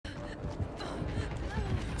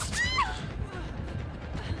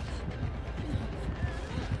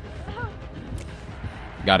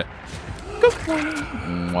Got it.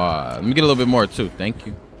 Let me get a little bit more too. Thank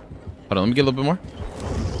you. Hold on, let me get a little bit more.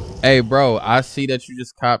 Hey, bro, I see that you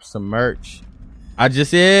just copped some merch.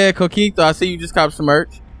 Yeah, Coquito, I see you just copped some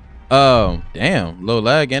merch. Damn, low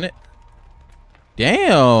lag in it.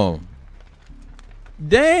 Damn.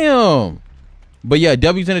 But yeah,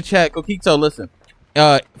 W's in the chat. Coquito, listen.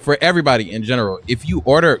 For everybody in general, if you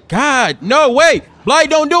order, God, no, wait, Blight,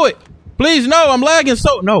 don't do it. Please, no, I'm lagging.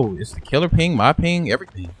 So no, it's the killer ping, my ping,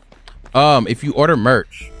 everything. If you order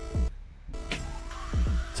merch,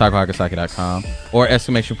 Hagasaki.com or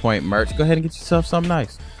 !merch, go ahead and get yourself something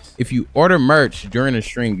nice. If you order merch during the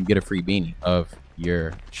stream, you get a free beanie of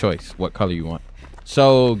your choice, what color you want.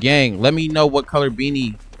 So gang, let me know what color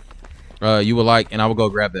beanie you would like, and I will go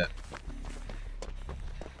grab that,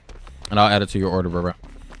 and I'll add it to your order, bro.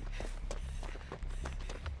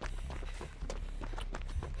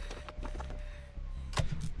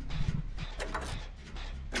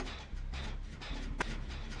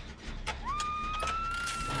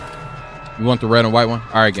 You want the red and white one?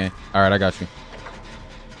 All right, gang. All right, I got you.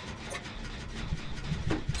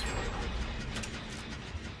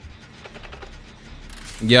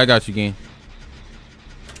 Yeah, I got you, gang.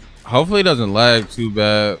 Hopefully it doesn't lag too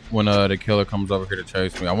bad when the killer comes over here to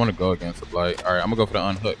chase me. I want to go against the Blight. All right, I'm gonna go for the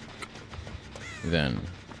unhook. Then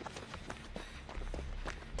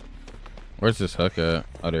where's this hook at?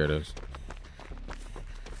 Oh, there it is.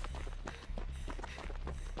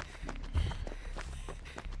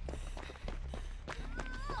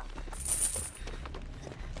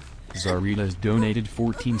 Zarita's donated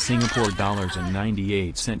 14 Singapore dollars and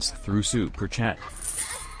 98 cents through Super Chat.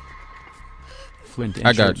 Flint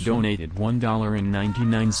and Shirt donated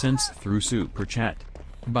 $1.99 through Super Chat.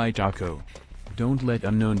 By Taco. Don't let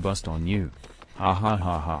unknown bust on you. Ha ha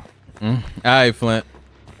ha ha. Alright, Flint.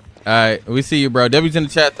 Alright, we see you, bro. W's in the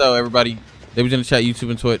chat, though, everybody. W's in the chat, YouTube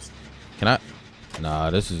and Twitch. Can I? Nah,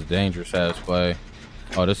 this is dangerous ass play.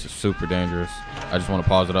 Oh, this is super dangerous. I just want to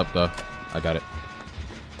pause it up, though. I got it.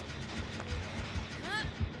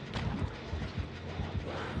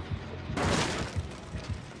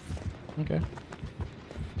 Okay.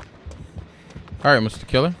 All right, Mr.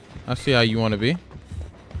 Killer. I see how you want to be.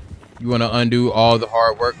 You want to undo all the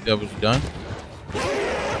hard work that was done.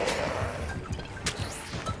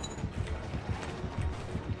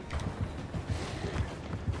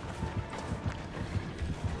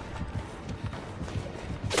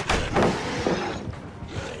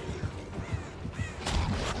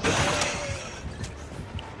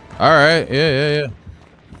 All right. Yeah.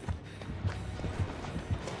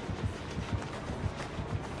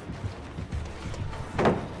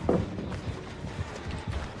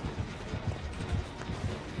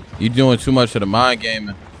 You doing too much of the mind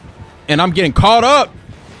gaming. And I'm getting caught up.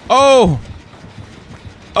 Oh.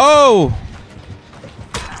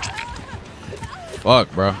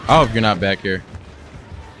 Fuck, bro. I hope you're not back here.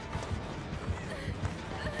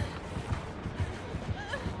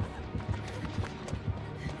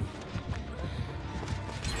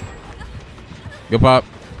 Go pop.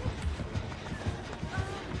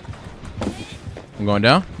 I'm going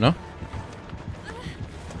down? No?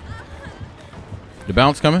 The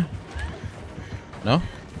bounce coming? No?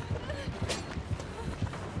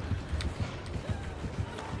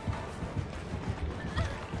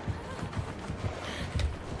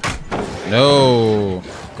 No.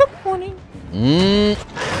 Good morning.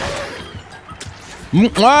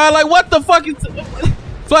 Like, what the fuck is...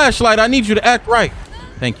 Flashlight, I need you to act right.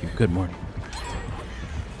 Thank you. Good morning.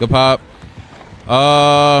 Good pop.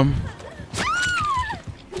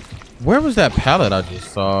 Where was that pallet I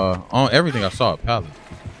just saw? On everything I saw a pallet.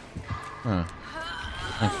 Huh.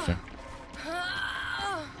 Interesting.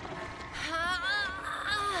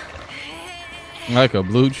 Like a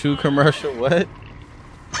Blue Chew commercial? What?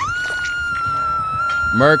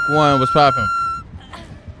 Merc 1 was popping.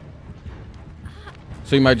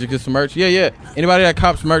 So you might just get some merch? Yeah. Anybody that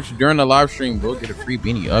cops merch during the live stream will get a free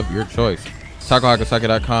beanie of your choice.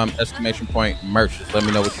 Hagasaki.com, !merch. Just let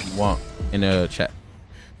me know what you want in the chat.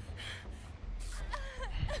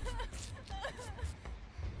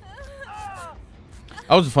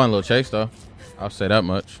 That was a fun little chase, though. I'll say that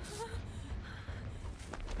much.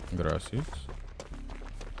 Gracias.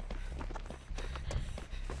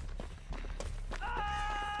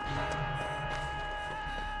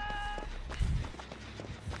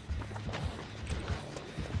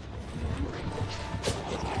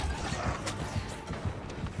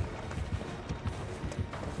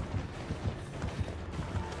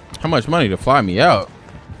 How much money to fly me out?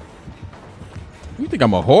 You think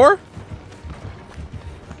I'm a whore?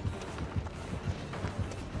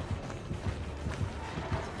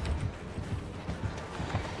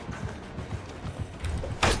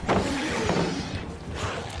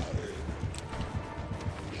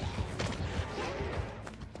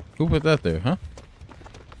 Who put that there, huh?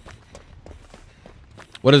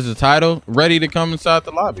 What is the title? Ready to come inside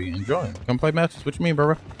the lobby and join. Come play matches. What you mean,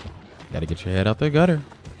 bro? Gotta get your head out the gutter.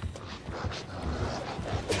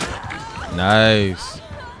 Nice.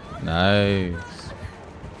 Nice.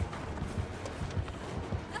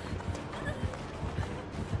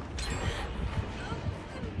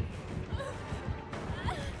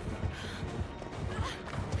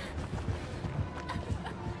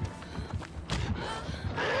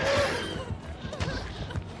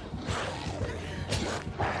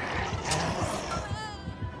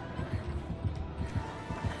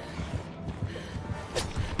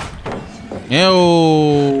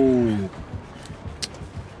 Ew.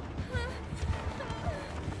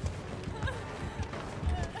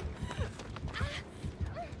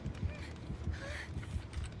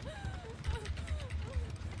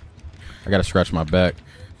 I gotta scratch my back.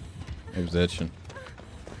 It was itching.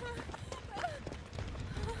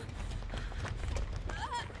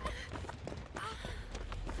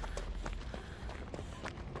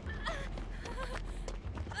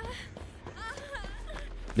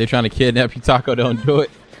 They're trying to kidnap you, Taco. Don't do it.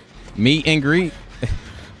 Meet and greet.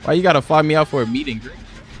 Why you gotta fly me out for a meet and greet?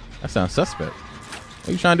 That sounds suspect.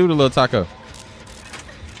 What you trying to do to little Taco?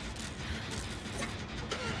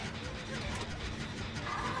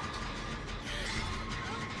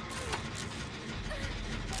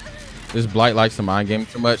 This Blight likes the mind game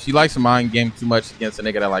too much. He likes the mind game too much against a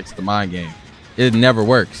nigga that likes the mind game. It never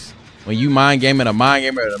works. When you mind gaming a mind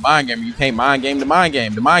gamer or a mind gamer, you can't mind game the mind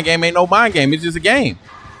game. The mind game ain't no mind game. It's just a game.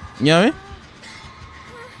 You know what I mean?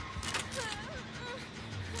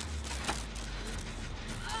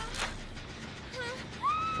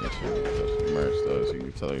 So you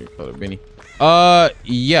can tell her your color beanie.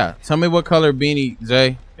 Yeah. Tell me what color beanie,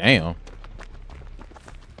 Zay. Damn.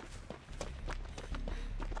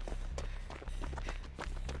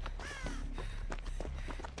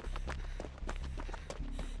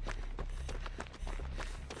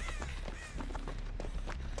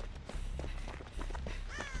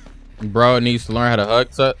 Bro needs to learn how to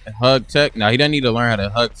hug tech. Now he doesn't need to learn how to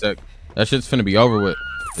hug tech. That shit's finna be over with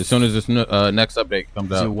as soon as this next update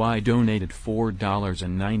comes out. Zawai donated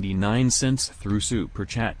 $4.99 through Super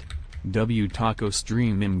Chat. W Taco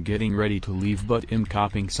stream am getting ready to leave, but am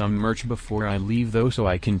copping some merch before I leave though, so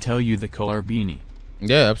I can tell you the color beanie.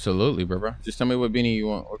 Yeah, absolutely, bro. Just tell me what beanie you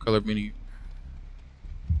want. What color beanie you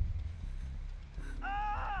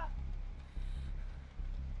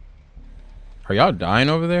Are y'all dying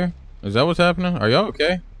over there? Is that what's happening? Are y'all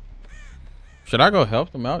okay? Should I go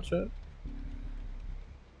help them out, chat?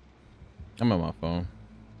 I'm on my phone.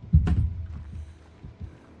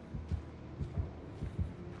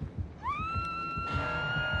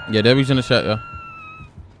 Yeah, Debbie's in the chat, yo.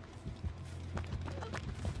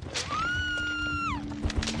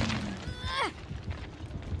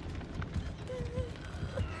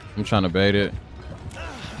 I'm trying to bait it.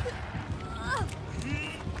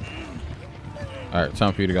 All right,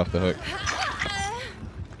 time for you to get off the hook.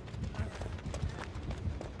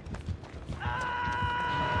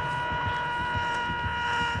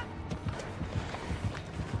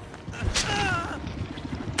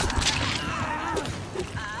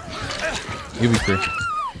 You'll be free.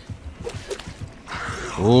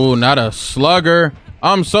 Ooh, not a slugger.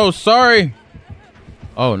 I'm so sorry.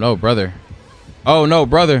 Oh no, brother. Oh no,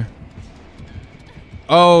 brother.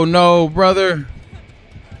 Oh no, brother.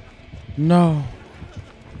 No.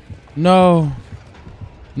 No.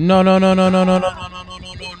 No, no, no, no, no, no, no, no, no, no, no,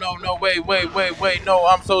 no, no, no. Wait. No,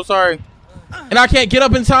 I'm so sorry. And I can't get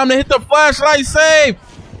up in time to hit the flashlight save.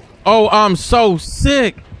 Oh, I'm so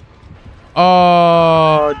sick.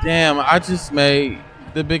 Oh, damn. I just made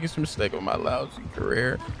the biggest mistake of my lousy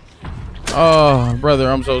career. Oh, brother,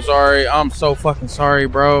 I'm so sorry. I'm so fucking sorry,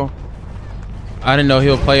 bro. I didn't know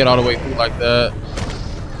he'll play it all the way through like that.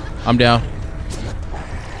 I'm down.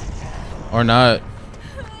 Or not.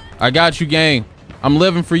 I got you, gang. I'm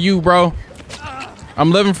living for you, bro.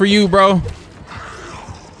 I'm living for you, bro.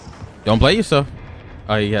 Don't play yourself.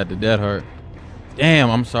 Oh, he had the dead heart.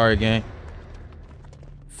 Damn, I'm sorry, gang.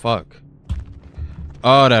 Fuck.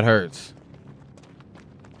 Oh, that hurts.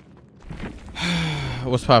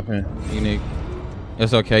 What's poppin', Unique?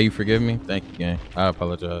 It's okay. You forgive me? Thank you, gang. I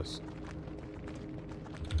apologize.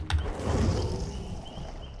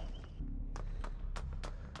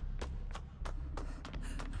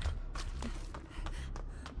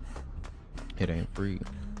 It ain't free.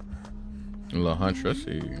 Little Huntress,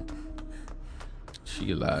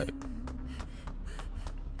 she like,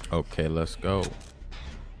 okay, let's go.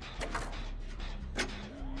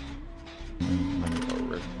 Let me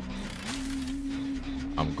go,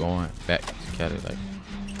 I'm going back to Cadillac.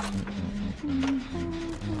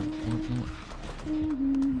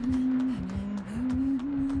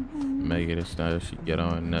 Make it a style she get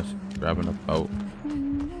on and that's grabbing a boat.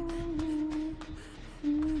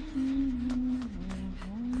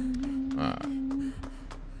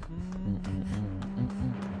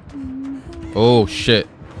 Oh shit.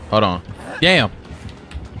 Hold on. Damn.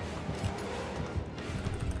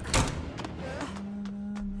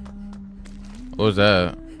 What was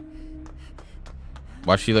that?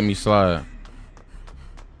 Why she let me slide?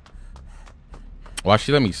 Why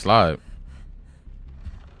she let me slide?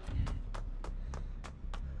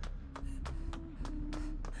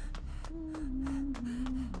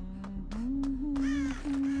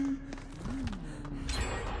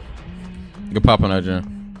 You can pop on that,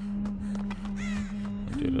 Jen.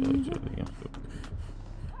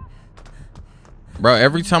 Bro,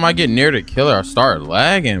 every time I get near the killer, I start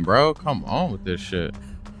lagging, bro. Come on with this shit.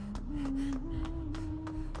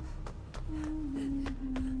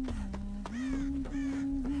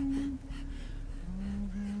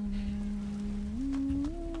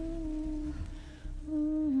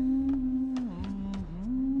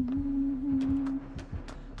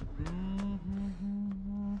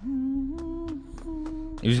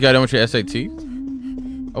 You just got done with your SAT?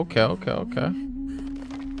 Okay.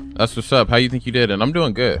 That's what's up. How you think you did? And I'm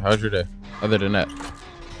doing good. How's your day? Other than that,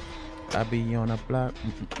 I be on a block.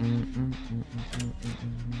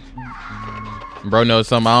 Bro knows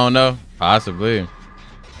something I don't know? Possibly.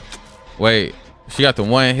 Wait, she got the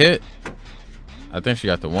one hit? I think she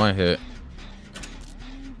got the one hit.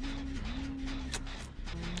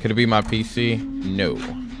 Could it be my PC? No,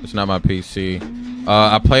 it's not my PC.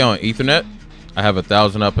 I play on Ethernet. I have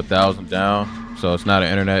 1,000 up, 1,000 down, so it's not an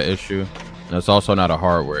internet issue. And it's also not a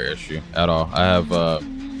hardware issue at all. I have a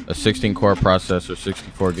 16 core processor,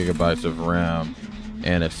 64 gigabytes of RAM,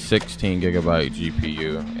 and a 16 gigabyte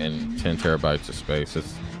GPU and 10 terabytes of space.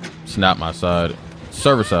 It's not my side. It's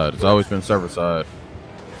server side. It's always been server side.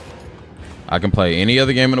 I can play any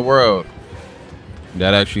other game in the world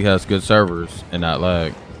that actually has good servers and not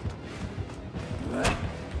lag.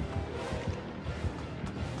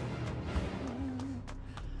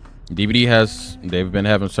 DVD has, they've been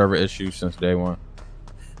having server issues since day one.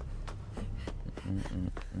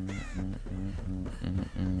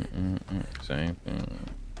 Same thing.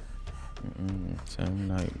 Same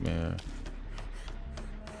nightmare.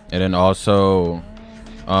 And then also,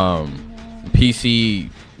 PC,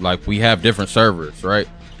 like we have different servers, right?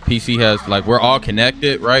 PC has, like we're all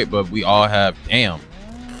connected, right? But we all have, damn.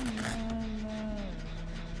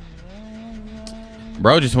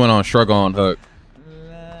 Bro just went on Struggle on Hook.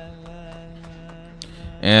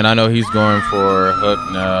 And I know he's going for Hook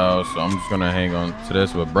now, so I'm just gonna hang on to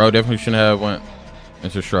this. But bro definitely shouldn't have went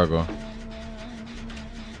into Struggle.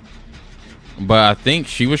 But I think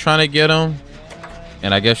she was trying to get him,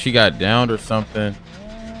 and I guess she got downed or something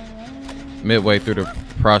midway through the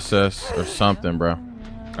process or something, bro.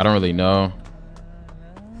 I don't really know.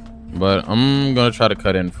 But I'm gonna try to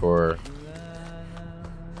cut in for her.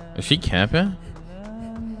 Is she camping?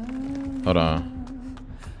 Hold on.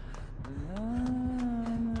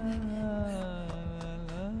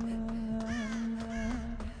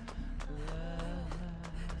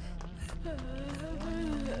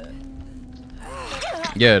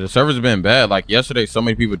 Yeah, the servers have been bad. Like yesterday, so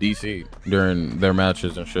many people DC'd during their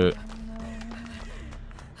matches and shit.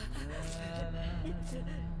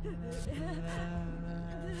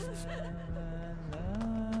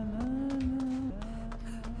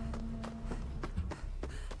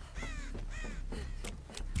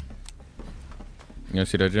 You gonna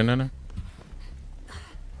see that gen in there?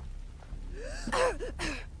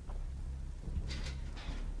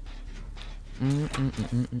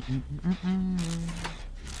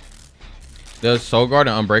 Does Soul Guard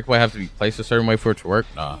and Unbreakable have to be placed a certain way for it to work?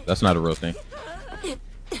 Nah, that's not a real thing.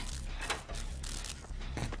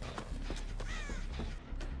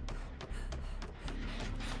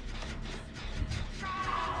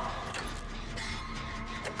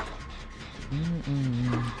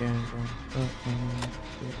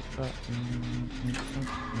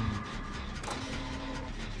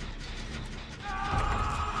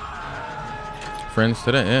 Friends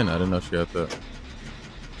to the end. I didn't know she got that.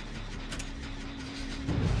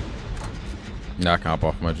 Nah, I can't hop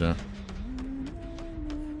off my gym.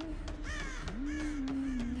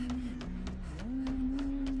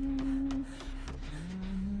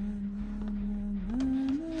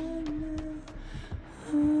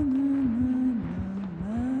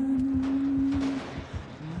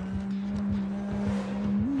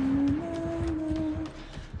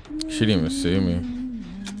 She didn't even see me.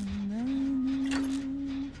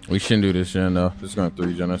 We shouldn't do this gen though. This is going to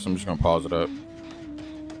 3 gen us. I'm just going to pause it up.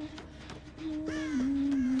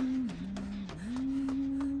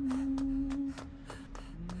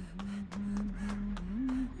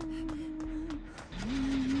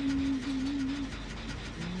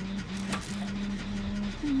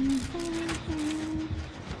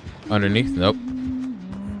 Underneath? Nope.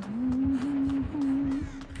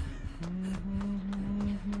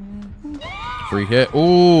 Free hit.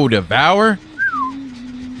 Ooh, devour.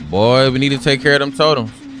 Boy, we need to take care of them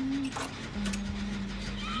totems.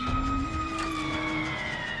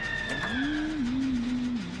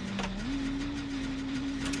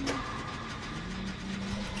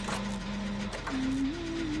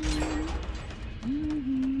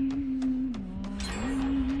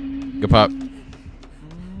 Good pop.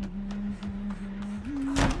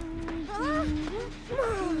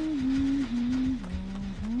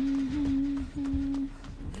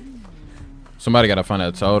 Somebody gotta find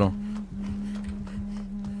that totem.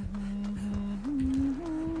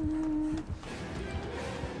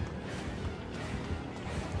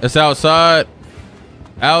 It's outside.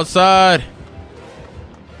 Outside.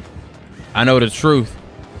 I know the truth.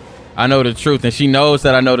 I know the truth. And she knows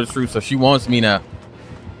that I know the truth, so she wants me now.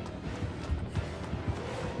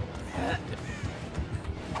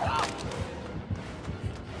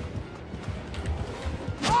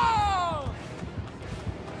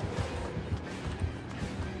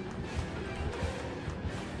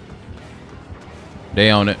 They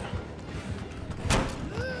own it.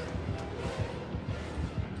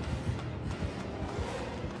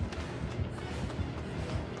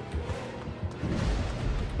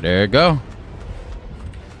 There it go.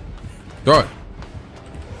 Throw it.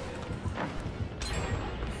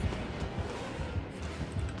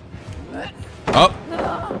 Oh.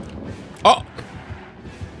 Oh.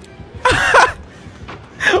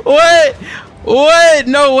 What? What?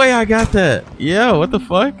 No way I got that. Yo, what the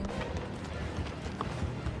fuck?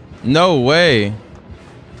 No way.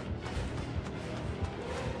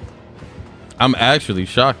 I'm actually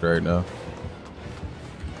shocked right now.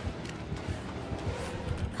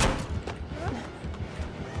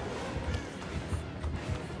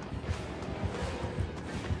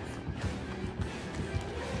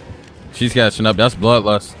 She's catching up. That's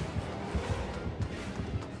bloodlust.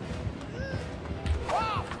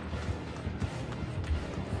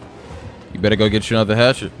 You better go get you another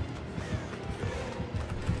hatchet.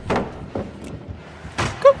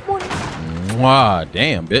 Wow,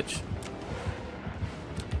 damn, bitch.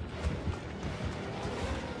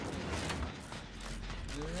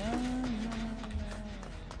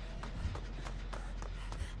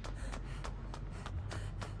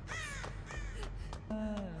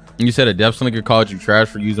 You said a depth slinger called you trash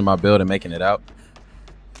for using my build and making it out.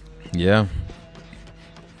 Yeah.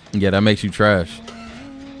 Yeah, that makes you trash.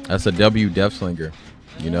 That's a W depth slinger.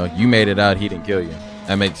 You know, you made it out, he didn't kill you.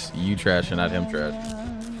 That makes you trash and not him trash.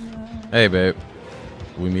 Hey, babe.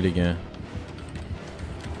 We meet again.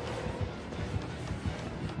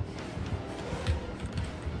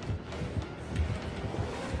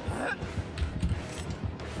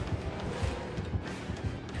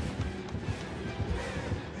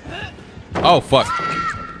 Oh, fuck.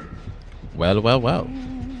 Well, well, well.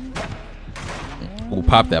 Ooh,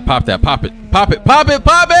 pop that, pop that, pop it, pop it, pop it,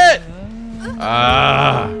 pop it!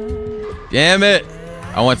 Ah, damn it.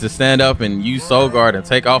 I want to stand up and use Soul Guard and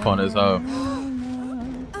take off on this hoe.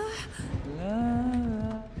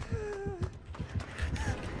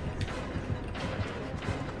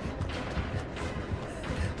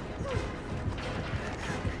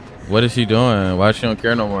 What is she doing? Why she don't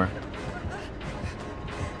care no more?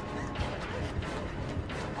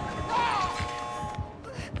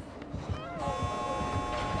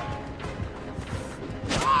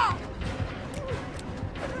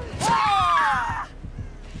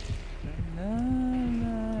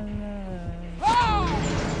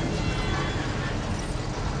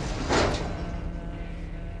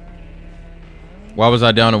 Why was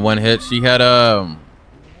I down in one hit? She had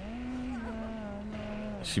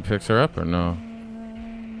she picks her up or no?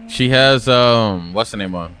 She has what's the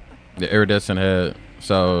name on the iridescent head?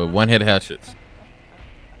 So one hit hatchets.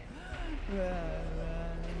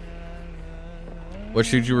 What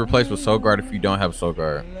should you replace with Soul Guard if you don't have Soul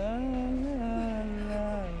Guard?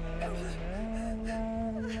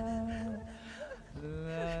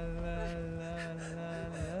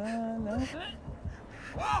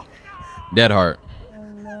 Dead Heart.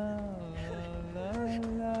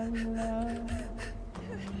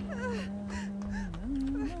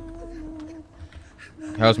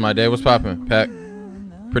 How's my day? What's poppin', Pack?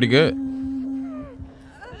 Pretty good.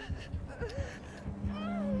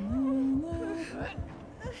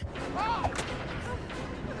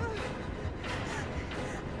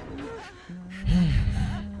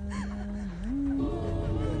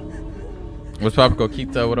 What's poppin',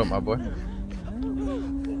 Coquita? What up, my boy?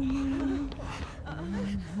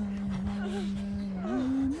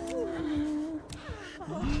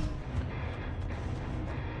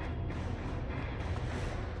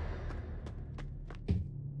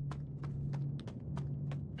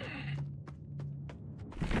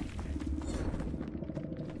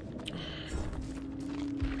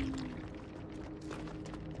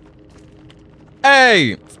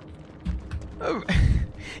 Hey,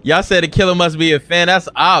 y'all said the killer must be a fan. That's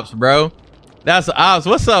Ops, bro. That's Ops.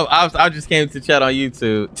 What's up, Ops? I just came to chat on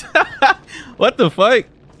YouTube. What the fuck?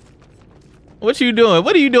 What you doing?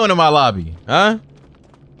 What are you doing in my lobby? Huh?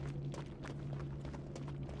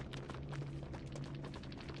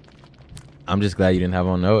 I'm just glad you didn't have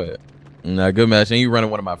on know it. No, good match. And you running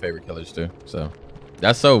one of my favorite killers too. So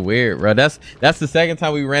that's so weird, bro. That's the second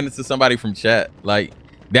time we ran into somebody from chat like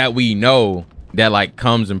that we know that like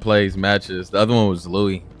comes and plays matches. The other one was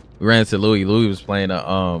Louis. We ran into Louis. Louis was playing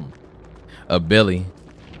a Billy.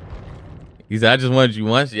 He said, I just wanted you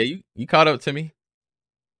once. Yeah, you caught up to me.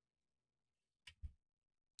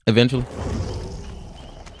 Eventually.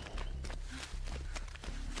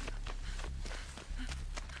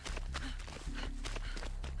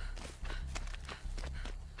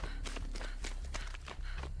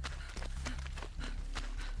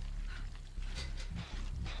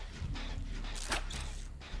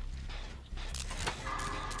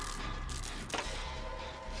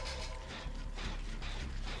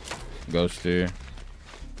 Ghost here.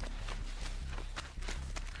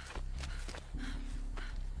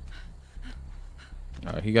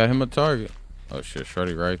 He got him a target. Oh shit,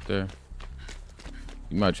 shorty right there.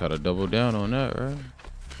 You might try to double down on that, right?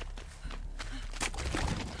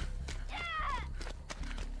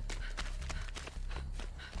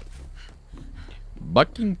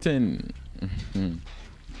 Buckington.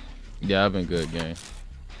 Yeah, I've been good, gang.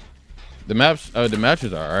 The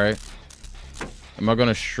matches are alright. Am I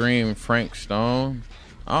gonna stream Frank Stone?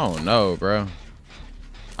 I don't know, bro.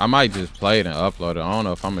 I might just play it and upload it. I don't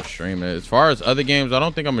know if I'm gonna stream it. As far as other games, I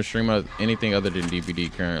don't think I'm gonna stream anything other than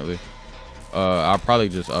DBD currently. I'll probably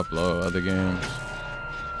just upload other games,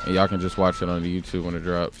 and y'all can just watch it on the YouTube when it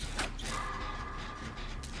drops.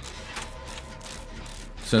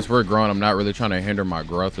 Since we're growing, I'm not really trying to hinder my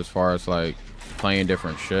growth as far as like playing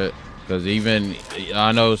different shit. Because even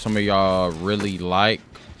I know some of y'all really like.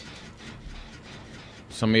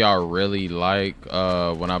 Some of y'all really like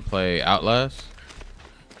when I play Outlast,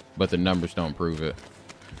 but the numbers don't prove it.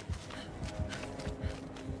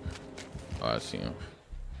 Oh, I see him.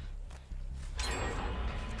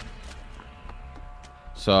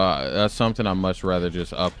 So that's something I much rather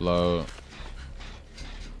just upload,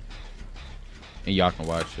 and y'all can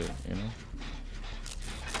watch it, you know.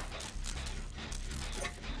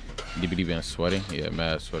 DBD been sweaty? Yeah,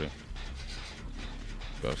 mad sweaty.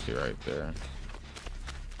 Ghosty right there.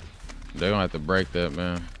 They're gonna have to break that,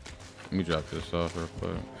 man. Let me drop this off real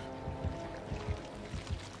quick.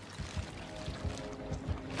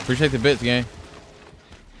 Appreciate the bits, gang.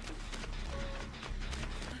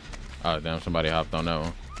 Oh, damn, somebody hopped on that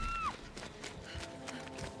one.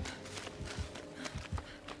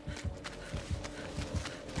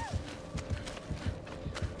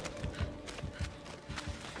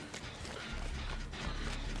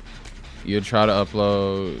 You'll try to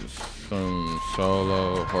upload some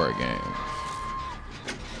solo horror games.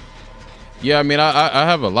 Yeah, I mean, I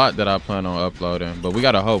have a lot that I plan on uploading, but we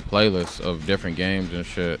got a whole playlist of different games and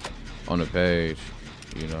shit on the page,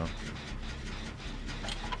 you know.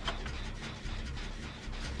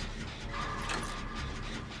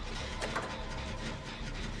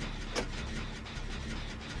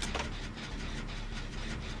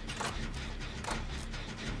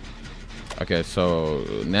 Okay, so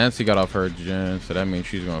Nancy got off her gen, so that means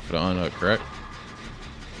she's going for the unhook, correct?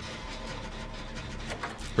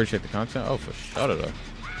 Appreciate the content. Oh, for sure, though.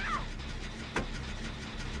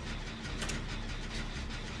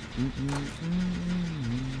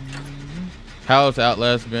 How's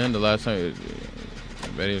Outlast been the last time?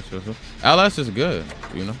 Outlast is good,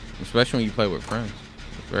 you know, especially when you play with friends.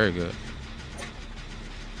 It's very good.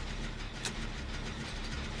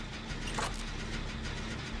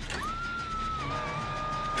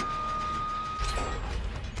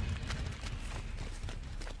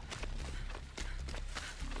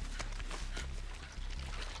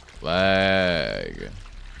 Lag.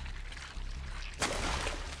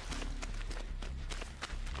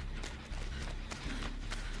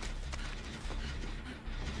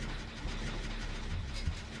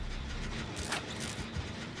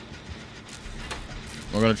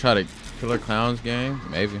 We're gonna try to Killer Clowns game,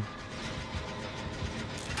 maybe.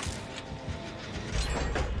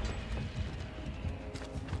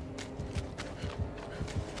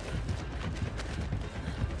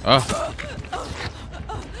 Oh.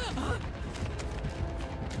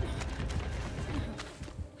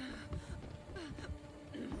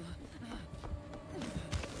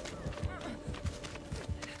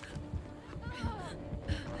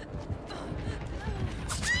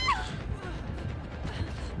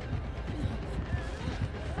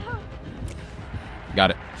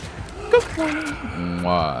 Got it.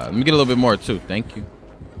 Mwah. Let me get a little bit more too. Thank you.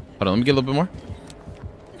 Hold on, let me get a little bit more.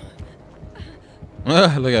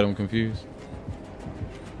 Look at him confused.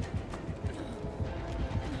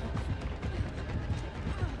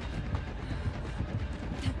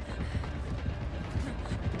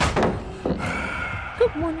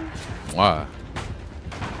 Good morning. Wow.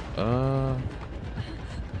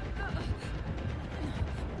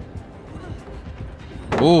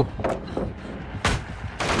 Ooh.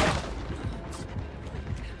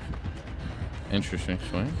 Interesting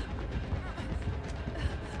swing.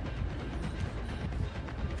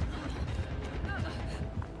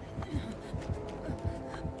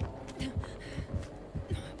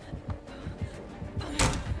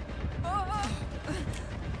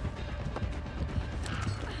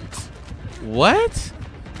 What?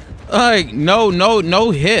 Like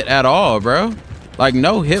no hit at all, bro. Like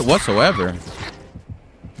no hit whatsoever.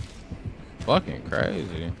 Fucking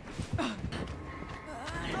crazy.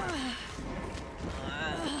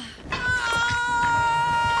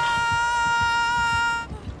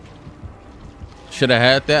 Should have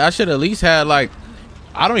had that. I should at least had like,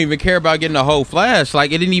 I don't even care about getting a whole flash.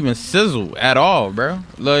 Like it didn't even sizzle at all, bro.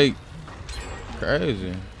 Like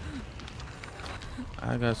crazy.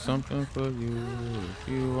 I got something for you if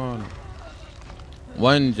you want it.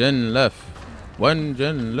 One gen left. One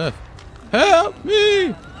gen left. Help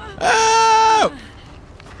me! Help!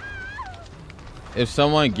 If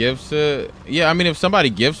someone gifts it, yeah, I mean, if somebody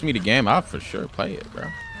gifts me the game, I'll for sure play it, bro.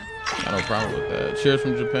 Got no problem with that. Cheers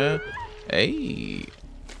from Japan. Hey,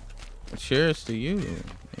 cheers to you.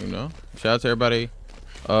 You know, shout out to everybody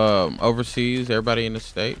overseas, everybody in the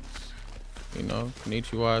States. You know,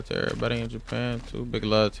 konnichiwa to everybody in Japan too. Big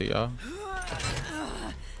love to y'all.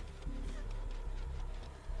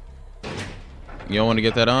 You don't want to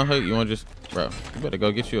get that on hook? You want to just, bro, you better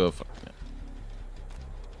go get you a fucking.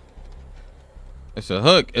 It's a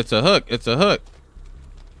hook. It's a hook. It's a hook.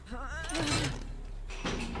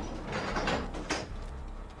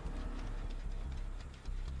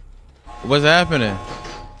 What's happening?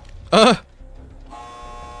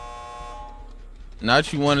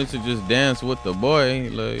 Not you wanted to just dance with the boy.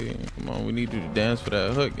 Like, come on, we need you to dance for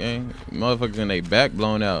that hook, gang. Motherfuckers in their back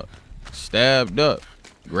blown out. Stabbed up.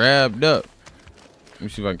 Grabbed up. Let me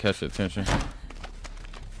see if I can catch the attention.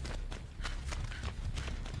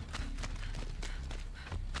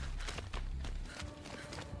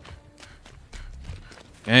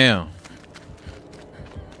 Damn.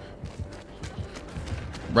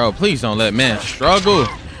 Bro, please don't let man struggle.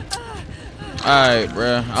 Alright,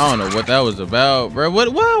 bro. I don't know what that was about, bro.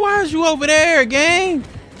 What? Why is you over there, gang?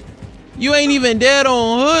 You ain't even dead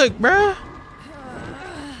on hook, bro.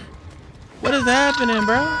 What is happening,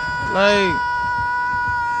 bro? Like,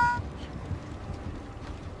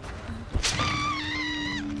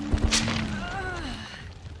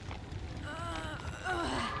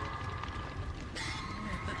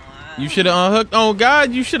 you should have unhooked. Oh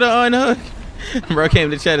God, you should have unhooked. Bro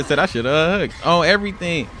came to chat and said I should have unhooked on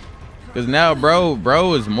everything. Cause now bro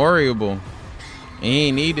is moriable. And he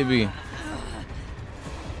ain't need to be.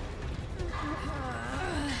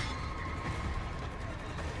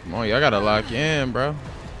 Come on, y'all gotta lock in, bro.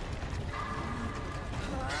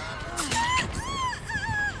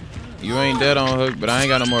 You ain't dead on hook, but I ain't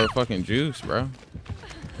got no more fucking juice, bro.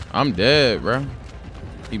 I'm dead, bro.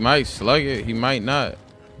 He might slug it, he might not.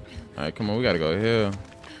 All right, come on, we gotta go here.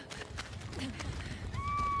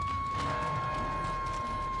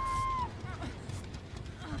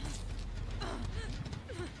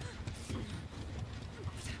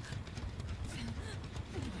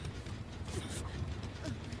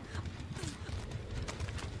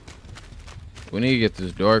 We need to get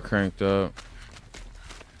this door cranked up.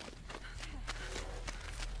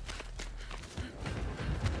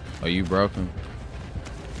 Oh, you broken?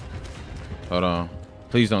 Hold on.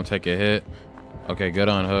 Please don't take a hit. Okay, good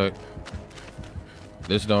on hook.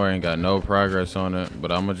 This door ain't got no progress on it,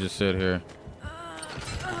 but I'm gonna just sit here.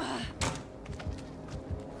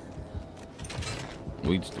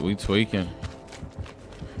 We tweaking.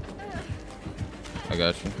 I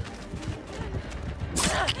got you.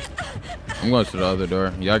 I'm going to the other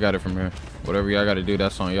door. Y'all got it from here. Whatever y'all got to do,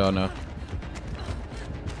 that's on y'all now.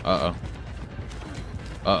 Uh-oh.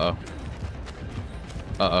 Uh-oh.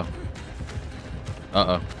 Uh-oh.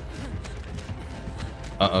 Uh-oh.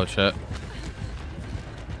 Uh-oh, shit.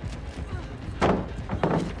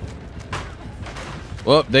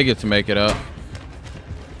 Well, they get to make it up.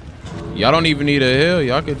 Y'all don't even need a heal.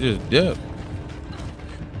 Y'all could just dip.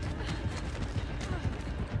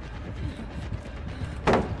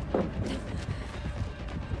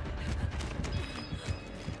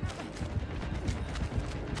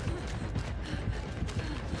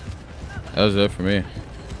 That was it for me.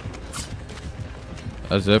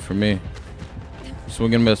 That's it for me.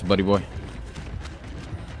 Swing and miss, buddy boy.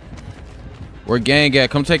 Where gang at?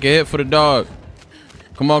 Come take a hit for the dog.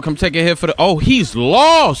 Come on, come take a hit for the... Oh, he's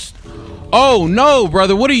lost. Oh, no,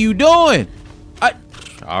 brother. What are you doing?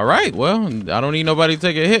 All right, well, I don't need nobody to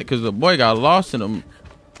take a hit because the boy got lost in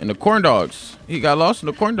the corn dogs. He got lost in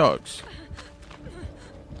the corn dogs.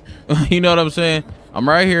 You know what I'm saying? I'm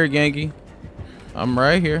right here, Genki. I'm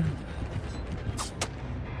right here.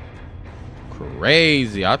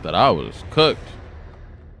 Crazy. I thought I was cooked.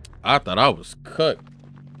 I thought I was cooked.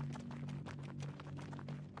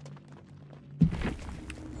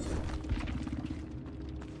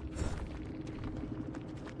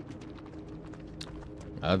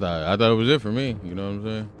 I thought it was it for me. You know what I'm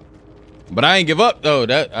saying? But I ain't give up though.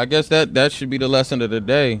 I guess that should be the lesson of the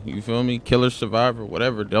day. You feel me? Killer, survivor,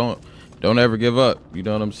 whatever. Don't ever give up. You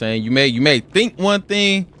know what I'm saying? You may think one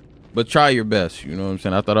thing, but try your best. You know what I'm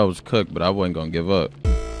saying? I thought I was cooked, but I wasn't gonna give up.